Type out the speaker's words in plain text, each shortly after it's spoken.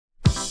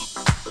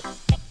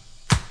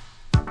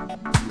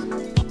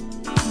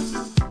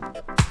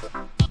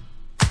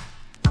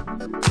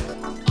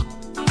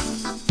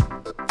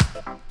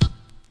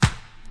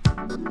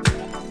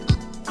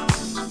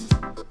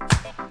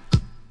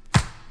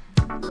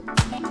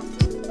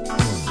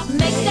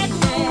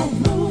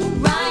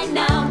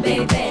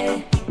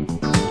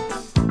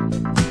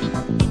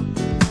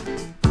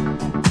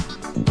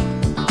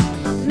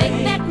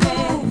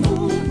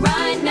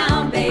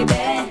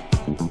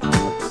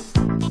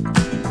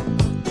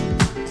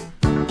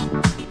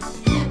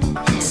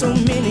So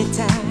many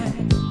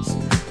times,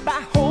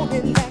 by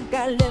holding back,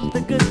 I let the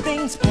good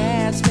things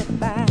pass me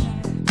by.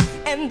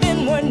 And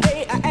then one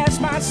day I asked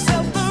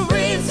myself the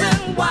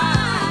reason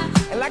why.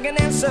 And like an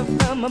answer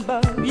from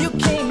above, you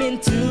came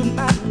into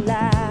my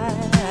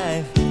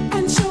life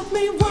and showed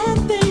me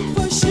one thing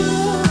for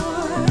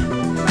sure.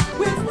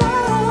 With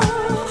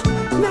love,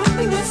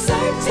 nothing is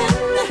certain.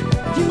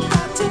 You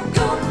got to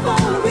go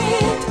for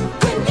it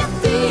when you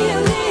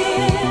feel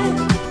it.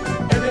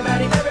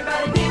 Everybody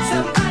needs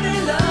somebody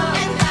to love.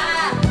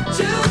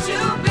 Choose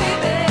you,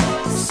 baby.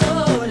 So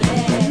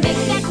let's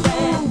make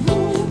that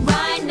move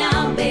right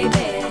now,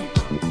 baby.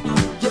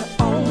 You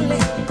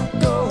only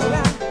go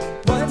around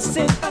once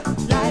in a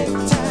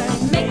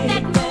lifetime. Make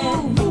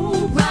that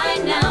move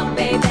right now,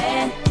 baby.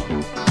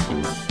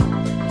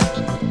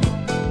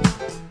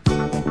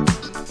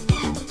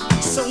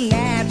 So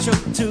natural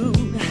to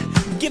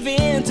give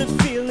in to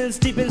feelings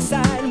deep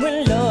inside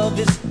when love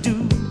is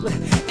due.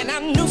 And I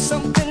knew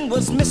something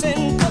was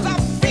missing, 'cause I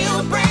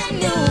feel brand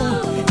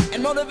new.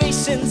 And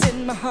motivation's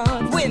in my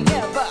heart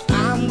whenever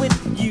I'm with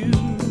you.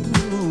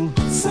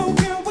 So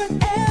girl,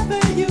 whatever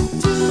you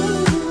do,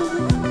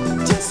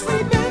 just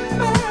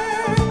remember,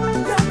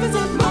 love is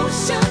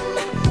emotion.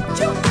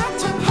 You got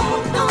to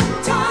hold on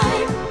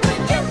tight when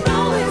you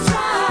know it's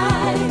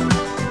right.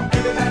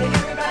 Everybody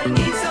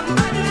needs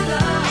somebody to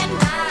love. And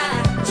I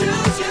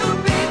choose you,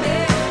 baby.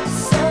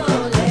 So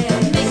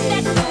let's make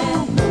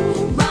that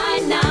move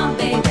right now,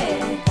 baby.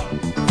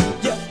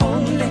 You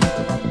only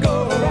go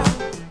around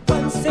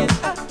once in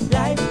a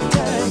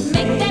lifetime.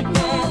 Make that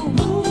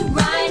move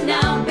right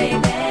now,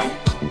 baby.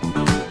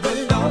 The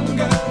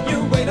longer you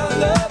wait on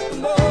love, the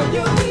more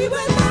you'll be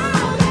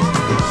without it.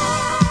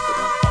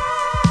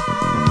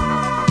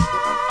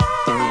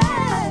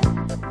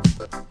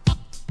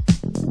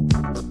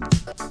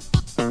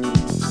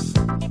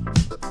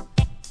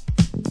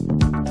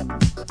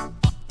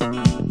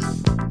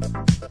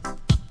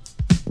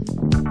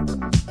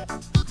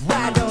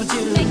 Why don't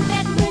you make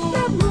that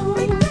move?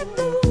 Make that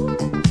move.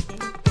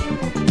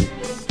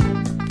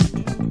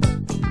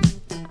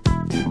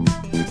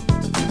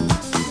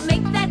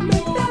 Make that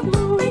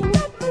move. Make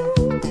that move.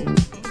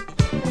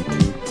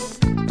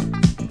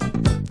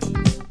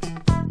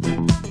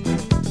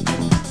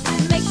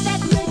 Make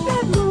that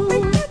move.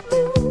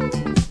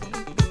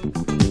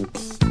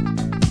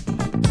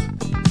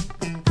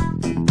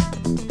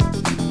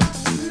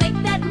 Make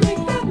that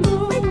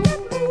move.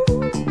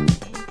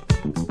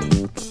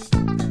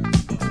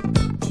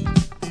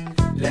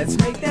 Let's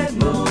make that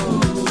move.